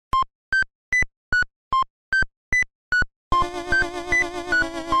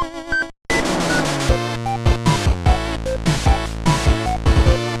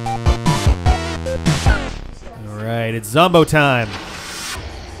Zombo time.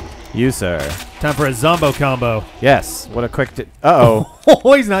 You, sir. Time for a Zombo combo. Yes. What a quick... Uh-oh.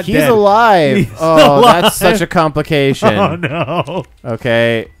 Oh, he's not dead. He's alive. He's oh, alive. That's such a complication. Oh, no.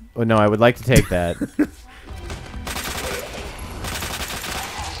 Okay. Well, no, I would like to take that.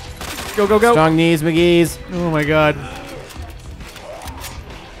 Go, go, go. Strong knees, McGee's. Oh, my God.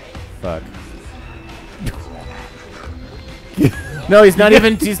 Fuck. No, he's not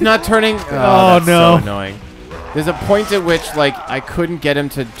even... He's not turning... Oh, that's no. so annoying. There's a point at which, like, I couldn't get him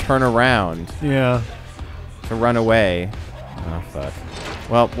to turn around. Yeah. To run away. Oh, fuck.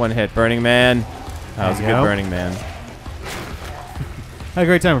 Well, one hit. Burning Man. That was a good Burning Man. Had a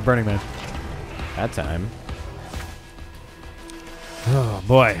great time with Burning Man. That time. Oh,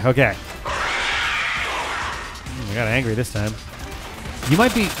 boy. Okay. I got angry this time. You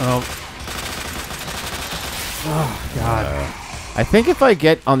might be... Oh. Oh, God. I think if I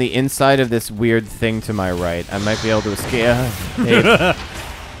get on the inside of this weird thing to my right, I might be able to escape. Hey. Right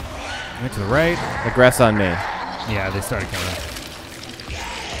to the right. Aggress on me. Yeah, they started coming.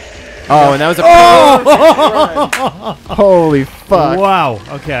 Oh, and that was a... Oh! Holy fuck. Wow.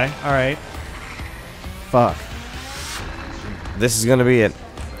 Okay. All right. Fuck. This is gonna be it.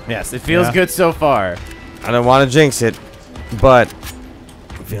 Yes, it feels good so far. I don't want to jinx it, but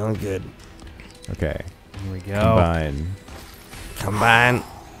I'm feeling good. Okay. Here we go. Combine. Combine.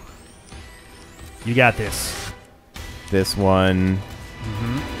 You got this. This one.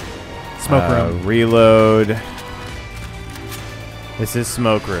 Smoke room. Reload. This is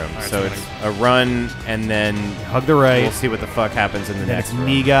smoke room. Right, so it's a run, and then hug the right. we'll see what the fuck happens in the then next it's room.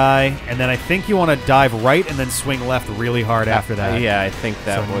 knee guy, and then I think you want to dive right and then swing left really hard after that. Yeah, I think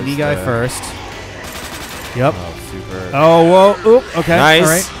that so was knee guy first. Yep. Oh, super. Oh, whoa. Oop. Okay. Nice. All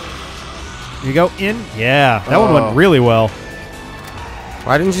right. Here you go. In. Yeah. That one went really well.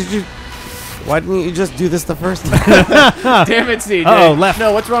 Why didn't you just do this the first time? Damn it, CJ. Uh-oh, left.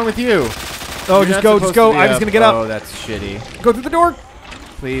 No, what's wrong with you? Oh, You're just not go. supposed Just go. to be I'm just going to get Oh, up. that's shitty. Go through the door.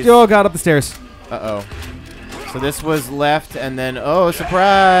 Please. Oh, God, up the stairs. Uh-oh. So this was left, and then, oh,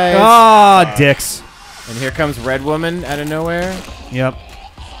 surprise. Ah, dicks. And here comes Red Woman out of nowhere. Yep.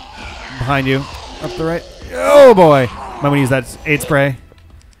 Behind you. Up the right. Oh, boy. Might want to use that aid spray.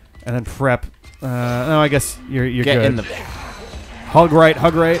 And then prep. No, I guess you're Get good. in the... Hug right.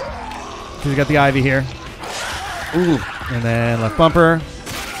 Because you got the Ivy here. Ooh. And then left bumper. And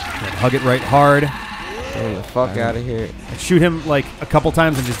hug it right hard. Get the fuck out of here. And shoot him like a couple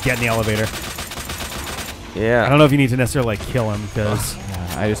times and just get in the elevator. Yeah. I don't know if you need to necessarily like kill him because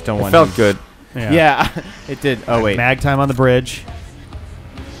I just don't want It felt him. good. Yeah, it did. Oh, wait. Mag time on the bridge.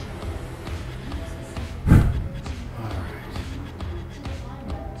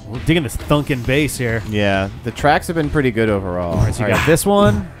 We're digging this thunkin' bass here. Yeah, the tracks have been pretty good overall. All right, so you got this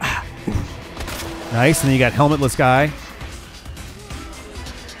one. Nice, and then you got helmetless guy.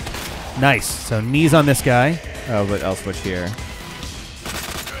 Nice. So knees on this guy. Oh, but I'll switch here.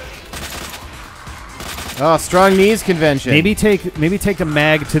 Oh, strong knees convention. Maybe take the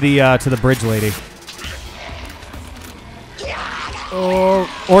mag to the bridge lady.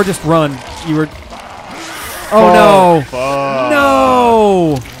 Or just run. You were. Oh no! Fuck.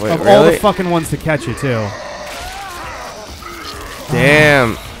 No! Wait, of all the really? fucking ones to catch you too.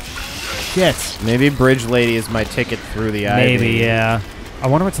 Damn. Shit. Maybe Bridge Lady is my ticket through the ivy. Maybe, yeah. I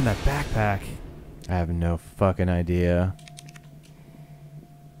wonder what's in that backpack. I have no fucking idea.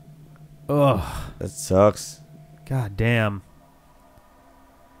 Ugh. That sucks. God damn.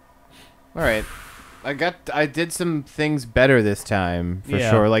 All right, I did some things better this time for Yeah.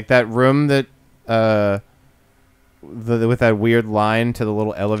 sure. Like that room that with that weird line to the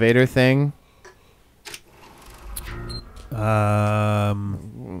little elevator thing. The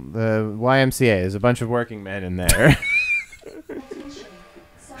YMCA. There's a bunch of working men in there.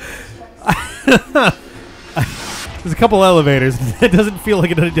 There's a couple elevators. It doesn't feel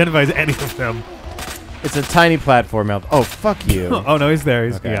like it identifies any of them. It's a tiny platform. Oh, fuck you. Oh no, he's there.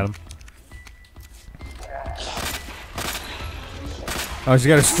 He's Okay. got him. Oh, she's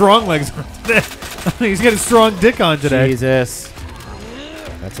got her strong legs on today. He's got a strong dick on today. Jesus.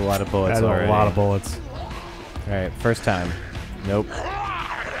 That's a lot of bullets That's already. a lot of bullets. All right, first time. Nope.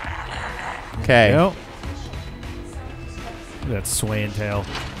 Okay. Nope. Look at that swaying tail.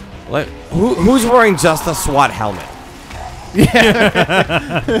 Like, who's wearing just a SWAT helmet?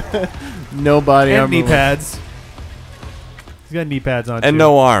 No body And armor. knee pads. He's got knee pads on And too.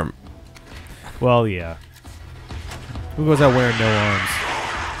 no arm. Well, yeah. Who goes out wearing no arms?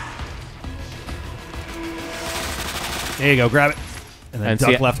 There you go. Grab it. And then And duck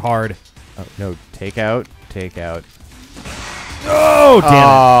see- left hard. Oh, no, take out. Take out. Oh, damn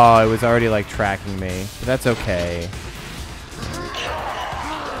Oh, it was already like tracking me. But that's okay.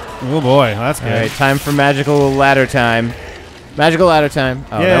 Oh boy, that's good. All right, time for magical ladder time. Magical ladder time.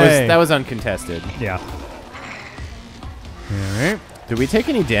 Oh, Yay. that was uncontested. Yeah. All right. Did we take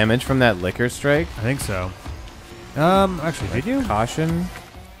any damage from that liquor strike? I think so. Actually, did you? Caution.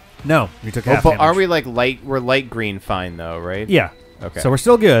 No, you took Oh, half but damage. are we like light? We're light green, fine though, right? Yeah. Okay. So we're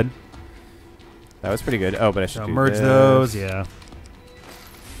still good. That was pretty good. Oh, but I should So do merge this. those. Yeah.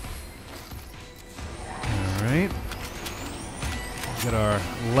 All right. Got our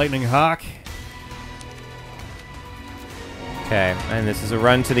lightning hawk. Okay, and this is a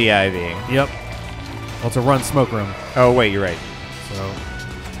run to the ivy. Yep. Well, it's a run smoke room. Oh wait, you're right. So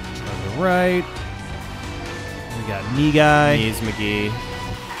on the right. We got knee guy. Knees McGee.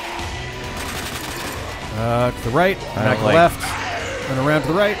 To the right. Back to the like- left. And around to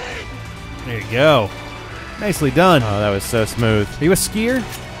the right. There you go. Nicely done. Oh, that was so smooth. Are you a skier?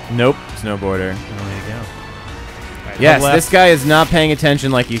 Nope, snowboarder. Oh, there you go. All right, Yes, left. this guy is not paying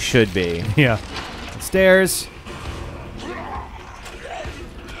attention like he should be. Yeah. Stairs.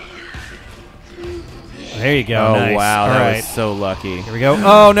 There you go. Oh Nice. wow, All that right. was so lucky. Here we go.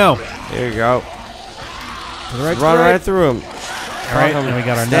 Oh no. There you go. To the right. Run right through him. All right. And we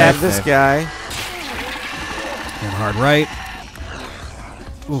got our Stab knife. this guy. And hard right.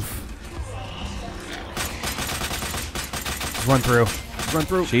 Oof. Just run through. Just run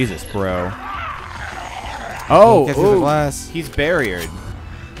through. Jesus, bro. Oh, Get through the ooh, glass. he's barriered.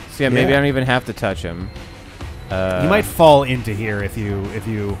 So yeah, maybe Yeah. I don't even have to touch him. You might fall into here if you.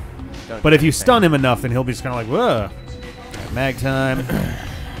 Don't But do if you anything. stun him enough, then he'll be just kind of like, whoa. All right, mag time.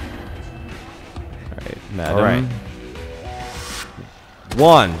 Alright, madam. All right.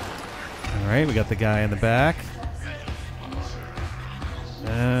 1. All right, we got the guy in the back.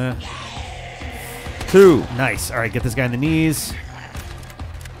 2. Nice. All right, get this guy in the knees.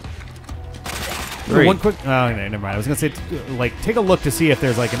 3. One quick. Oh, no, never mind. I was gonna say, like, take a look to see if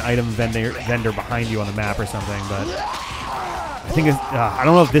there's like an item vendor behind you on the map or something. But I think it's, I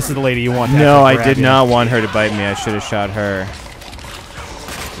don't know if this is the lady you want. To No, actually I grab did you. not want her to bite me. I should have shot her.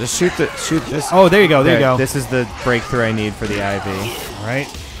 Just shoot this. Oh, there you go. There you go. This is the breakthrough I need for the ivy. All right.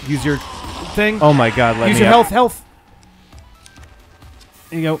 Use your thing. Oh my god, let Use me your up. health.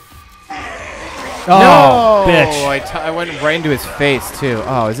 There you go. No! Oh, bitch. I went right into his face, too.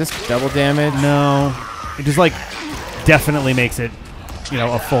 Oh, is this double damage? No. It just, like, definitely makes it,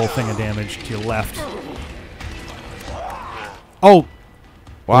 a full thing of damage to your left. Oh.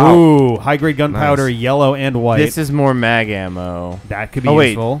 Wow. Ooh, high-grade gunpowder, Nice. yellow and white. This is more mag ammo. That could be Oh, wait.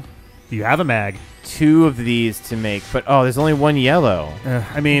 useful. Do you have a mag? 2 of these to make, but there's only 1 yellow.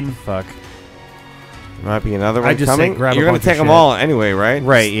 I mean, Fuck. Might be another one I'd just say coming. grab a You're gonna bunch of take them shit. all anyway, right?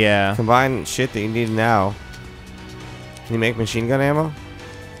 Right, yeah. Combine shit that you need now. Can you make machine gun ammo?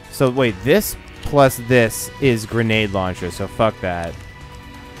 So wait, this plus this is grenade launcher, so fuck that.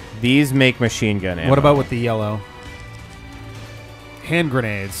 These make machine gun ammo. what about with the yellow? Hand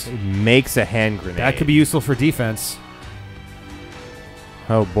grenades. It makes a hand grenade. That could be useful for defense.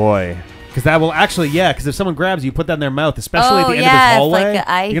 Oh boy. Because that will actually, because if someone grabs you, put that in their mouth, especially at Oh, the end yeah, of it's this hallway, like a you're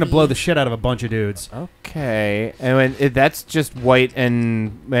going to ivy. blow the shit out of a bunch of dudes. Okay. And that's just white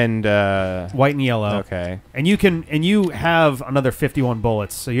and White and yellow. okay. And you have another 51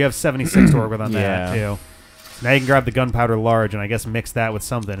 bullets, so you have 76 to work with on that, Yeah. too. So now you can grab the gunpowder large and I guess mix that with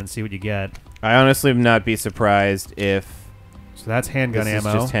something and see what you get. I honestly would not be surprised if So that's handgun this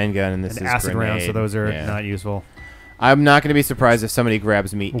ammo. is just handgun and this and is acid grenade. rounds, so those are Yeah. not useful. I'm not going to be surprised if somebody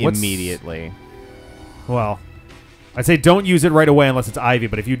grabs me What's- immediately. Well, I'd say don't use it right away unless it's Ivy,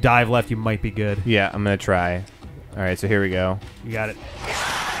 but if you dive left, you might be good. Yeah, I'm going to try. All right, so here we go. You got it.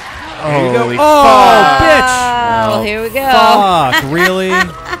 There you go. Oh, bitch! Oh, here we go. Fuck, really?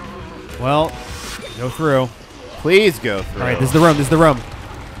 Well, go through. Please go through. All right, this is the room. This is the room.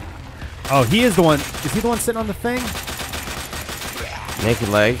 Oh, he is the one. Is he the one sitting on the thing? Naked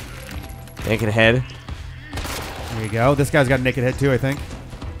leg. Naked head. There you go. This guy's got a naked head too, I think.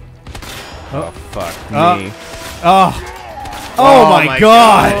 Oh, fuck me. Oh my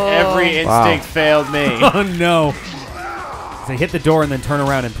god! Every Wow. instinct failed me. Oh no! So hit the door and then turn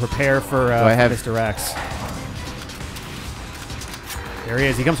around and prepare for, I have- Mr. X. There he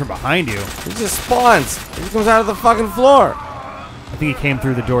is. He comes from behind you. He just spawns. He comes out of the fucking floor. I think he came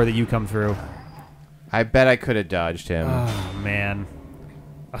through the door that you come through. I bet I could have dodged him. Oh man,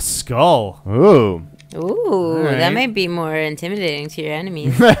 a skull. Ooh. Ooh, right. that might be more intimidating to your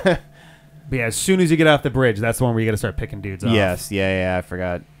enemies. But yeah, as soon as you get off the bridge, that's the one where you got to start picking dudes off. Yes, yeah, I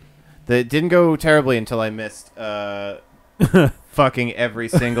forgot. It didn't go terribly until I missed fucking every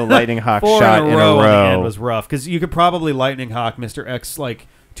single lightning hawk Four shot in a row. At the end row. was rough because you could probably lightning hawk Mr. X like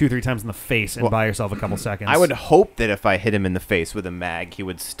 2-3 times in the face and buy yourself a couple seconds. I would hope that if I hit him in the face with a mag, he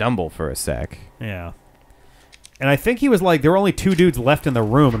would stumble for a sec. Yeah. And I think he was like, there were only 2 dudes left in the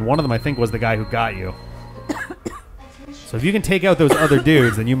room, and one of them I think was the guy who got you. So if you can take out those other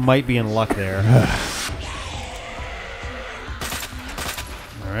dudes, then you might be in luck there.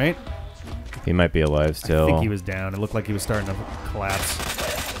 All right. He might be alive still. I think he was down. It looked like he was starting to collapse.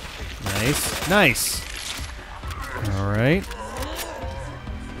 Nice. Nice. All right.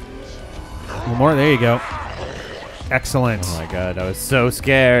 One more. There you go. Excellent. Oh, my God. I was so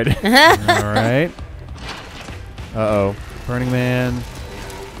scared. All right. Uh-oh. Burning Man.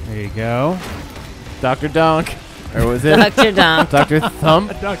 There you go. Dr. Donk. Or was it? Dr. Donk. Dr.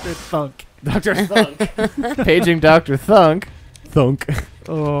 Thump? Dr. Thunk. Dr. Thunk. Paging Dr. Thunk. Thunk.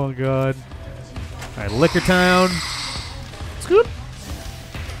 Oh, God. All right, Liquor Town. Scoop.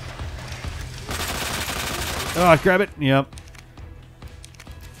 Oh, grab it. Yep.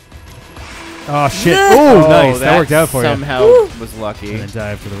 Oh, shit. Oh, nice. That worked out for you. Somehow was lucky. And then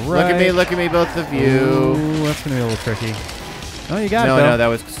dive to the right. Look at me, both of you. Ooh, that's going to be a little tricky. Oh, you got it, though. No, that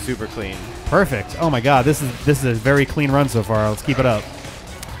was super clean. Perfect. Oh, my God. This is a very clean run so far. Let's keep it up.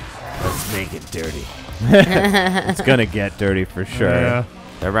 Let's make it dirty. It's going to get dirty for sure. Yeah.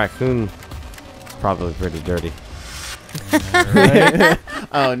 That raccoon is probably pretty dirty. All right.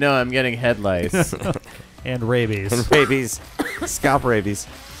 Oh, no, I'm getting head lice. And rabies. And rabies. Scalp rabies.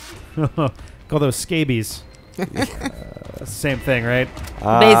 Call those scabies. Same thing, right? Basically.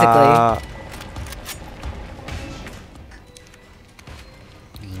 All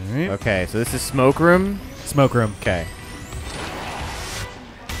right. Okay, so this is smoke room. Smoke room. Okay.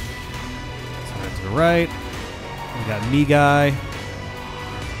 So to the right. We got me guy.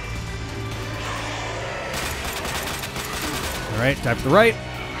 All right, dive to the right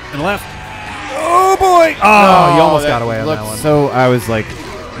and left. Oh boy! Oh, you almost got away on that one. So I was like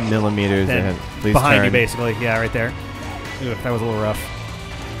millimeters ahead. Please behind turn. you, basically. Yeah, right there. Ooh, that was a little rough.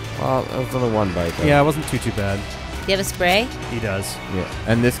 Well, that was only one bite, though. Yeah, it wasn't too bad. You have a spray? He does. Yeah.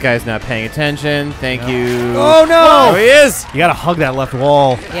 And this guy's not paying attention. Thank you. Oh no! Oh, he is! You gotta hug that left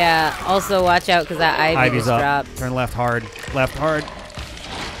wall. Yeah. Also, watch out because that ivy Ivy's just up. dropped. Turn left hard. Left hard.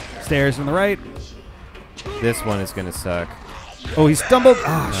 Stairs on the right. This one is going to suck. Oh, he stumbled.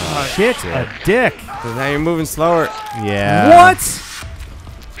 Oh, shit. A dick. So now you're moving slower. Yeah. What?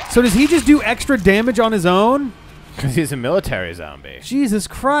 So does he just do extra damage on his own? Because he's a military zombie. Jesus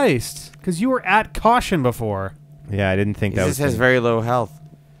Christ. Because you were at caution before. Yeah, I didn't think He that just was... has very low health.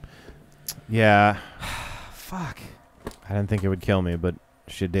 Yeah. Fuck. I didn't think it would kill me, but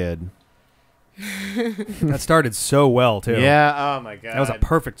she did. That started so well, too. Yeah, oh my God. That was a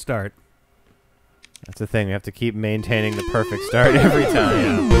perfect start. That's the thing. We have to keep maintaining the perfect start every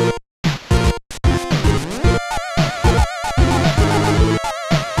time. Yeah.